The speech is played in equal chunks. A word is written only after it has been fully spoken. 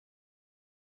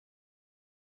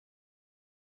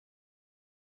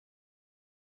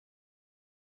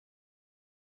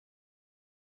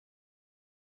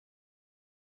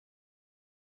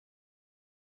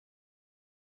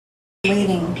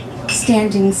waiting,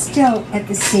 standing still at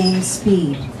the same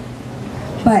speed.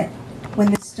 But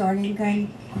when the starting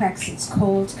gun cracks its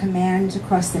cold command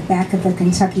across the back of a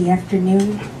Kentucky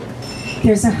afternoon,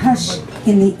 there's a hush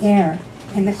in the air,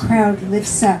 and the crowd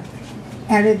lifts up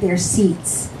out of their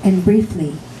seats, and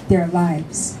briefly, their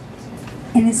lives.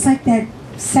 And it's like that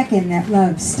second that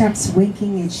love stops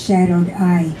winking its shadowed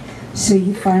eye, so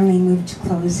you finally move to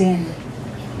close in,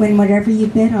 when whatever you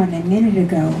bet on a minute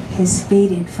ago has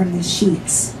faded from the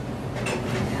sheets.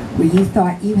 Where you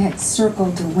thought you had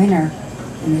circled a winner,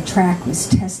 and the track was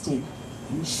tested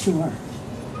and sure.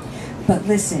 But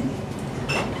listen,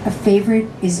 a favorite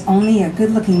is only a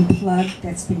good-looking plug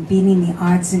that's been beating the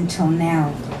odds until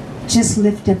now. Just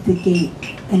lift up the gate,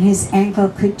 and his ankle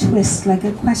could twist like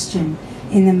a question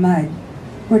in the mud,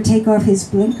 or take off his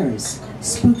blinkers,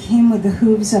 spook him with the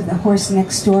hooves of the horse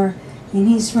next door, and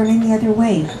he's running the other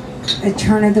way. A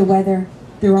turn of the weather,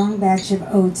 the wrong batch of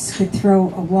oats could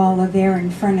throw a wall of air in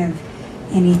front of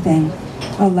anything.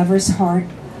 A lover's heart,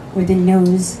 or the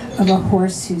nose of a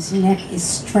horse whose neck is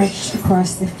stretched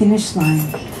across the finish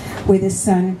line, where the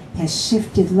sun has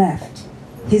shifted left,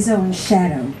 his own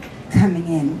shadow coming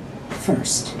in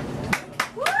first.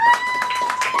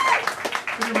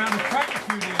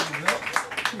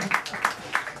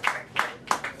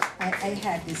 I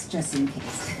had this just in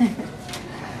case.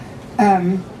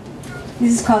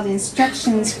 This is called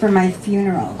Instructions for My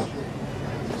Funeral.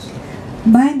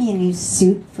 Buy me a new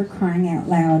suit, for crying out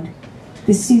loud.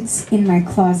 The suits in my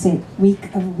closet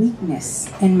reek of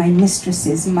weakness and my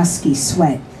mistress's musky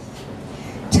sweat.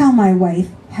 Tell my wife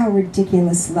how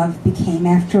ridiculous love became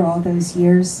after all those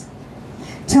years.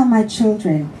 Tell my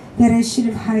children that I should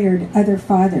have hired other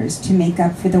fathers to make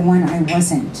up for the one I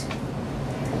wasn't.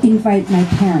 Invite my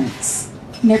parents.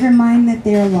 Never mind that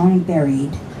they are long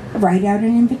buried. Write out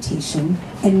an invitation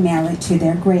and mail it to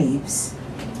their graves.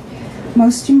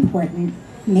 Most important,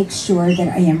 make sure that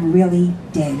I am really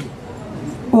dead.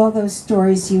 All those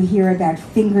stories you hear about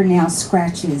fingernail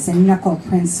scratches and knuckle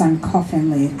prints on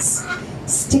coffin lids.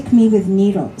 Stick me with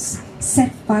needles.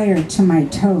 Set fire to my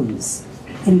toes.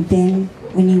 And then,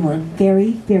 when you are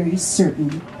very, very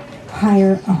certain,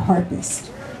 hire a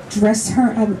harpist. Dress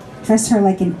her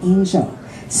like an angel.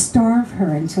 Starve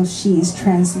her until she is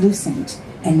translucent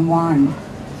and wan.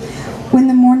 When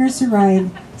the mourners arrive,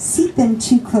 seat them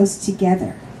too close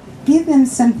together. Give them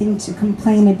something to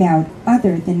complain about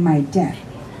other than my death.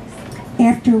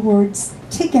 Afterwards,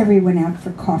 take everyone out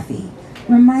for coffee.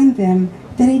 Remind them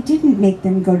that I didn't make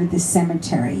them go to the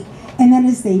cemetery, and that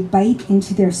as they bite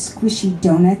into their squishy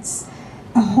donuts,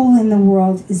 a hole in the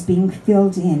world is being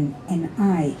filled in, and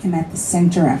I am at the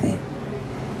center of it.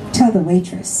 Tell the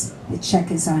waitress the check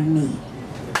is on me.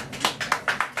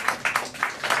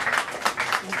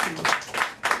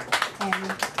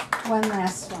 And one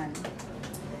last one.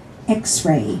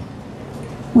 X-ray.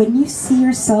 When you see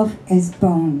yourself as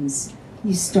bones,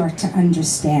 you start to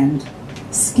understand.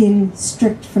 Skin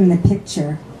stripped from the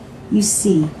picture, you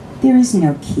see there is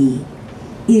no key.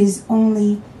 It is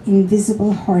only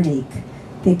invisible heartache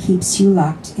that keeps you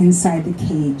locked inside the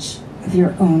cage of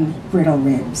your own brittle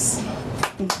ribs.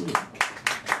 Thank you.